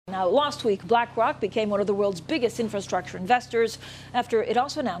Now, last week, BlackRock became one of the world's biggest infrastructure investors after it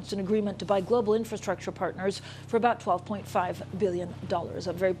also announced an agreement to buy global infrastructure partners for about $12.5 billion.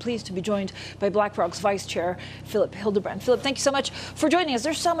 I'm very pleased to be joined by BlackRock's Vice Chair, Philipp Hildebrand. Philipp, thank you so much for joining us.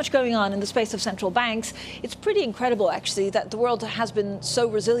 There's so much going on in the space of central banks. It's pretty incredible, actually, that the world has been so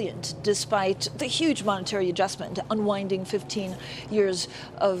resilient despite the huge monetary adjustment, unwinding 15 years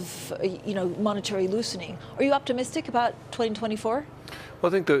of monetary loosening. Are you optimistic about 2024?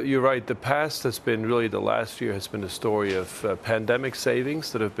 Well, I think that you're right. The past has been really, the last year has been a story of pandemic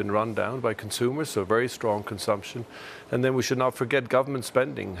savings that have been run down by consumers, so very strong consumption. And then we should not forget government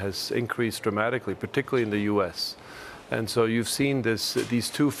spending has increased dramatically, particularly in the US. And so you've seen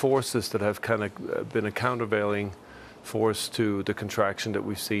these two forces that have kind of been a countervailing force to the contraction that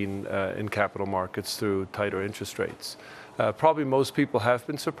we've seen in capital markets through tighter interest rates. Probably most people have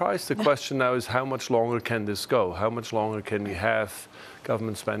been surprised. The question now is, how much longer can this go? How much longer can you have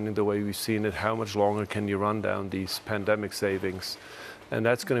government spending the way we've seen it? How much longer can you run down these pandemic savings? And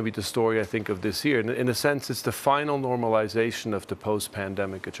that's going to be the story, I think, of this year. In a sense, it's the final normalization of the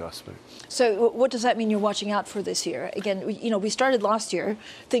post-pandemic adjustment. So what does that mean you're watching out for this year? Again, we started last year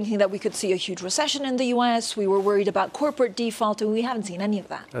thinking that we could see a huge recession in the US. We were worried about corporate default, and we haven't seen any of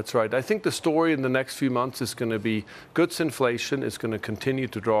that. That's right. I think the story in the next few months is going to be goods inflation is going to continue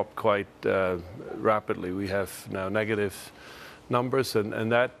to drop quite rapidly. We have now negative numbers,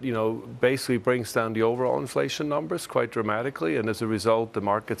 and that basically brings down the overall inflation numbers quite dramatically, and as a result the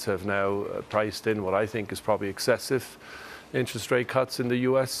markets have now priced in what I think is probably excessive interest rate cuts in the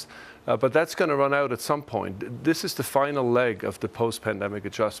US, but that's going to run out at some point. This is the final leg of the post-pandemic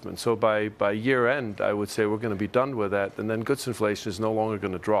adjustment, so by year end I would say we're going to be done with that, and then goods inflation is no longer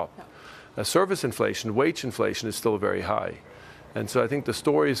going to drop. Service inflation, wage inflation is still very high. And so I think the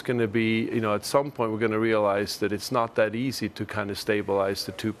story is going to be, at some point we're going to realize that it's not that easy to kind of stabilize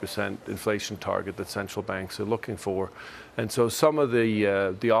the 2% inflation target that central banks are looking for. And so some of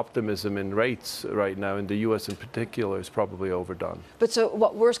the optimism in rates right now in the US in particular is probably overdone. But so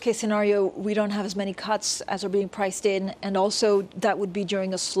what worst case scenario, we don't have as many cuts as are being priced in, and also that would be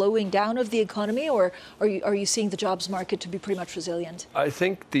during a slowing down of the economy, or are you seeing the jobs market to be pretty much resilient? I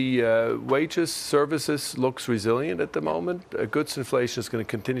think the wages, services looks resilient at the moment. Goods inflation is going to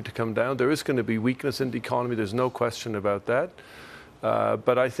continue to come down. There is going to be weakness in the economy. There's no question about that.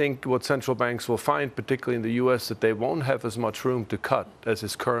 But I think what central banks will find, particularly in the US, that they won't have as much room to cut as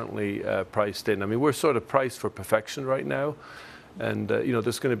is currently priced in. I mean, we're sort of priced for perfection right now. And,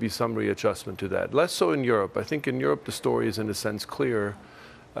 there's going to be some readjustment to that. Less so in Europe. I think in Europe the story is, in a sense, clearer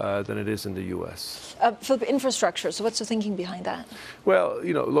than it is in the US. Philipp, infrastructure, so what's the thinking behind that? Well,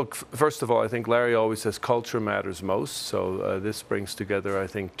 look, first of all, I think Larry always says culture matters most. So this brings together, I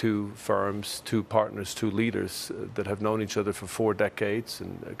think, two firms, two partners, two leaders that have known each other for 4 decades,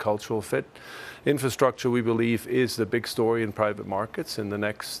 and a cultural fit. Infrastructure, we believe, is the big story in private markets in the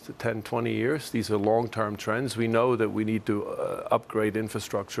next 10, 20 years. These are long-term trends. We know that we need to upgrade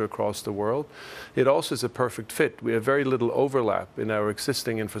infrastructure across the world. It also is a perfect fit. We have very little overlap in our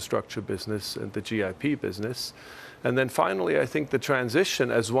existing infrastructure business and the GIP business. And then finally, I think the transition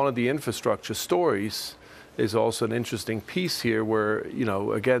as one of the infrastructure stories is also an interesting piece here where,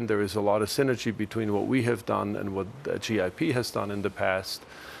 again, there is a lot of synergy between what we have done and what GIP has done in the past.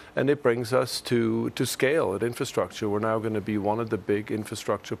 And it brings us to scale at infrastructure. We're now going to be one of the big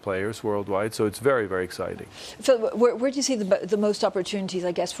infrastructure players worldwide. So it's very, very exciting. So where do you see the most opportunities,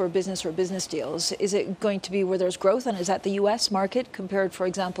 I guess, for business or business deals? Is it going to be where there's growth? And is that the US market compared, for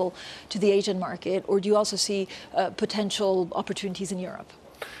example, to the Asian market? Or do you also see potential opportunities in Europe?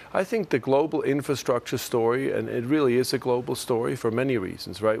 I think the global infrastructure story, and it really is a global story for many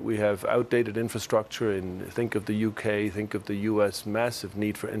reasons, right? We have outdated infrastructure think of the UK, think of the US, massive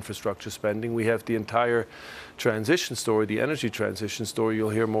need for infrastructure spending. We have the entire transition story, the energy transition story. You'll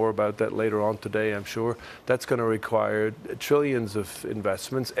hear more about that later on today, I'm sure. That's going to require trillions of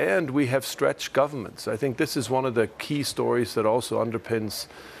investments, and we have stretched governments. I think this is one of the key stories that also underpins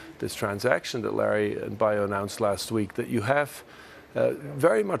this transaction that Larry and Bio announced last week, that you have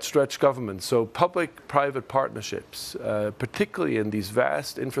very much stretched governments. So public-private partnerships, particularly in these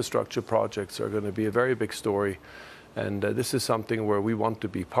vast infrastructure projects, are going to be a very big story. And this is something where we want to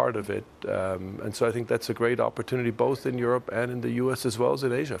be part of it. And so I think that's a great opportunity both in Europe and in the US as well as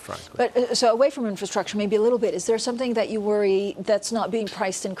in Asia, frankly. But so away from infrastructure, maybe a little bit, is there something that you worry that's not being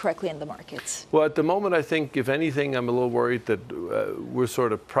priced in correctly in the markets? Well, at the moment, I think, if anything, I'm a little worried that we're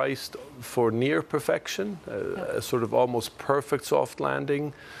sort of priced for near perfection, a sort of almost perfect soft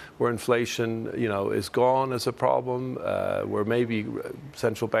landing, where inflation, is gone as a problem, where maybe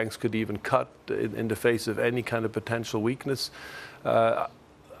central banks could even cut in the face of any kind of potential weakness.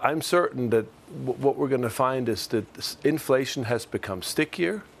 I'm certain that what we're going to find is that inflation has become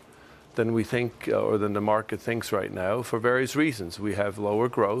stickier than we think, or than the market thinks right now, for various reasons. We have lower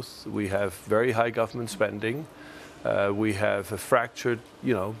growth, we have very high government spending, we have a fractured,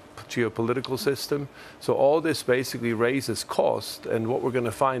 geopolitical system. So all this basically raises cost, and what we're going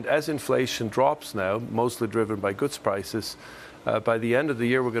to find as inflation drops now, mostly driven by goods prices, by the end of the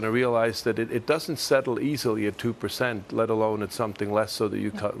year we're going to realize that it doesn't settle easily at 2%, let alone at something less so that you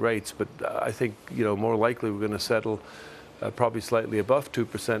cut rates. But I think, more likely we're going to settle probably slightly above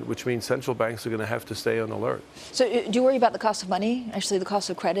 2%, which means central banks are going to have to stay on alert. So do you worry about the cost of money, actually the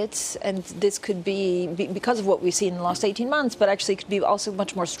cost of credits? And this could be because of what we've seen in the last 18 months, but actually it could be also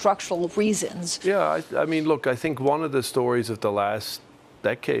much more structural reasons. Yeah, I mean, look, I think one of the stories of the last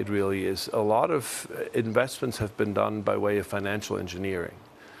decade really is a lot of investments have been done by way of financial engineering.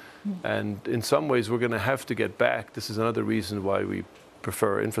 And in some ways we're going to have to get back. This is another reason why we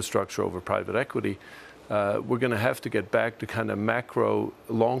prefer infrastructure over private equity. We're going to have to get back to kind of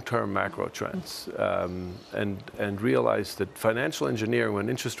long-term macro trends, and realize that financial engineering, when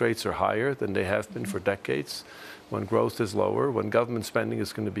interest rates are higher than they have been for decades, when growth is lower, when government spending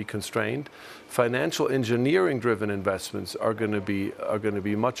is going to be constrained, financial engineering-driven investments are going to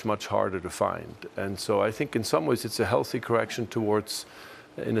be much, much harder to find. And so I think in some ways it's a healthy correction towards,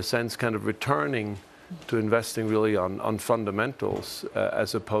 in a sense, kind of returning to investing really on fundamentals,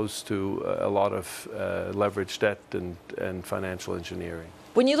 as opposed to a lot of leveraged debt and financial engineering.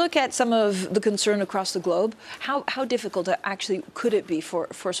 When you look at some of the concern across the globe, how difficult actually could it be for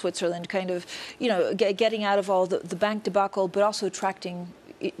Switzerland, kind of, getting out of all the bank debacle, but also attracting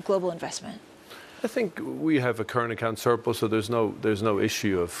global investment? I think we have a current account surplus, so there's no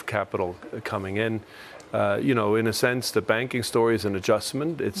issue of capital coming in. In a sense, the banking story is an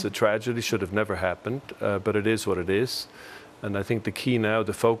adjustment. It's a tragedy, should have never happened, but it is what it is. And I think the key now,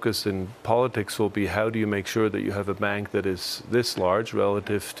 the focus in politics will be how do you make sure that you have a bank that is this large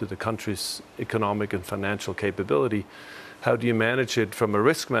relative to the country's economic and financial capability. How do you manage it from a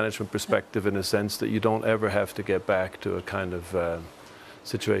risk management perspective, in a sense that you don't ever have to get back to a kind of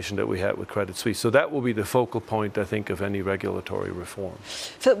situation that we had with Credit Suisse. So that will be the focal point, I think, of any regulatory reform.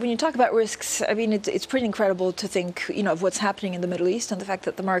 Philipp, when you talk about risks, I mean, it's pretty incredible to think, of what's happening in the Middle East and the fact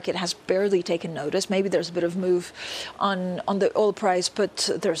that the market has barely taken notice. Maybe there's a bit of move on the oil price, but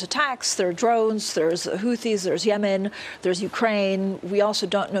there's attacks, there are drones, there's Houthis, there's Yemen, there's Ukraine. We also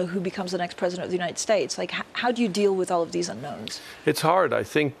don't know who becomes the next president of the United States. Like, how do you deal with all of these unknowns? It's hard. I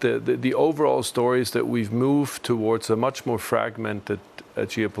think the overall story is that we've moved towards a much more fragmented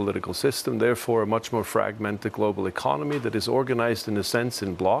geopolitical system, therefore a much more fragmented global economy that is organized, in a sense,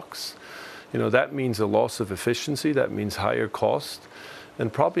 in blocks. That means a loss of efficiency, that means higher cost,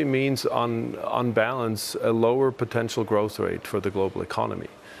 and probably means, on balance, a lower potential growth rate for the global economy.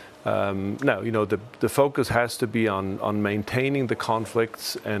 Now, the focus has to be on maintaining the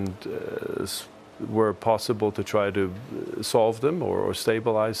conflicts and, where possible, to try to solve them or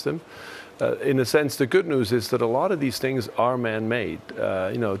stabilize them. In a sense, the good news is that a lot of these things are man-made.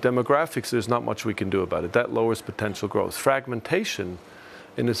 Demographics, there's not much we can do about it. That lowers potential growth. Fragmentation,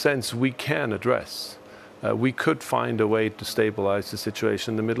 in a sense, we can address. We could find a way to stabilize the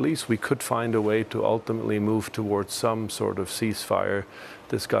situation in the Middle East. We could find a way to ultimately move towards some sort of ceasefire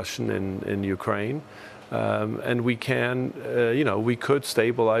discussion in Ukraine. And we can, we could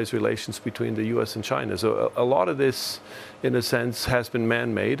stabilize relations between the U.S. and China. So a lot of this, in a sense, has been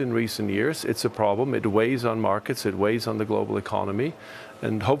man-made in recent years. It's a problem. It weighs on markets. It weighs on the global economy.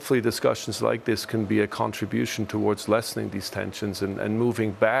 And hopefully discussions like this can be a contribution towards lessening these tensions and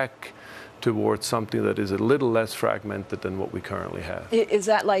moving back towards something that is a little less fragmented than what we currently have. Is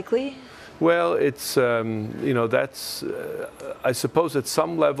that likely? Well, it's, that's, I suppose at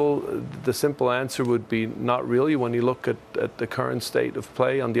some level, the simple answer would be not really when you look at the current state of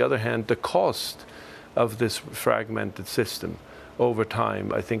play. On the other hand, the cost of this fragmented system over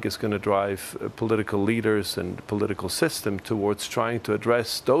time, I think, is going to drive political leaders and political system towards trying to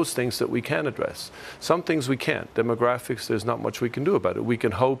address those things that we can address. Some things we can't. Demographics, there's not much we can do about it. We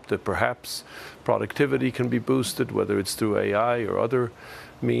can hope that perhaps productivity can be boosted, whether it's through AI or other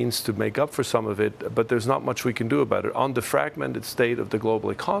means to make up for some of it, but there's not much we can do about it. On the fragmented state of the global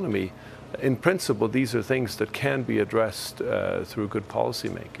economy, in principle, these are things that can be addressed through good policy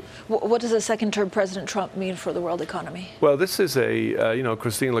making. What does a second-term President Trump mean for the world economy? Well, this is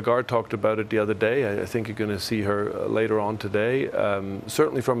Christine Lagarde talked about it the other day. I think you're going to see her later on today.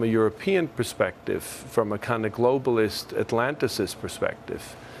 Certainly from a European perspective, from a kind of globalist Atlanticist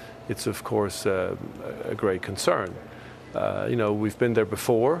perspective, it's of course a great concern. We've been there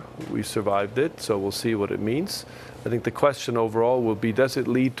before, we survived it, so we'll see what it means. I think the question overall will be, does it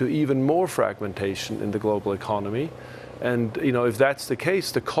lead to even more fragmentation in the global economy? And if that's the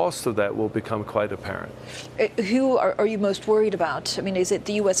case, the cost of that will become quite apparent. Who are you most worried about? I mean, is it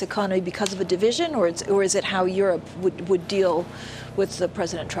the U.S. economy because of a division, or is it how Europe would deal with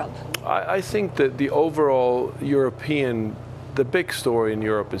President Trump? I think that the overall the big story in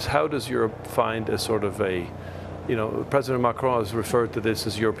Europe is, how does Europe find a sort of President Macron has referred to this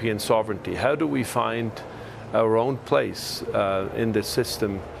as European sovereignty. How do we find our own place in this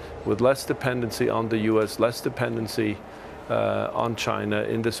system with less dependency on the U.S., less dependency on China,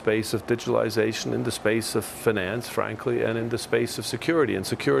 in the space of digitalization, in the space of finance, frankly, and in the space of security. And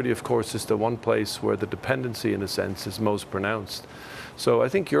security, of course, is the one place where the dependency, in a sense, is most pronounced. So I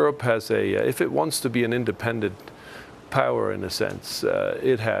think Europe has if it wants to be an independent power, in a sense,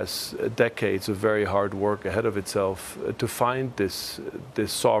 it has decades of very hard work ahead of itself to find this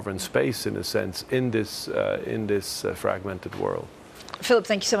sovereign space, in a sense, in this fragmented world. Philipp,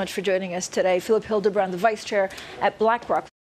 thank you so much for joining us today. Philipp Hildebrand, the Vice Chair at BlackRock.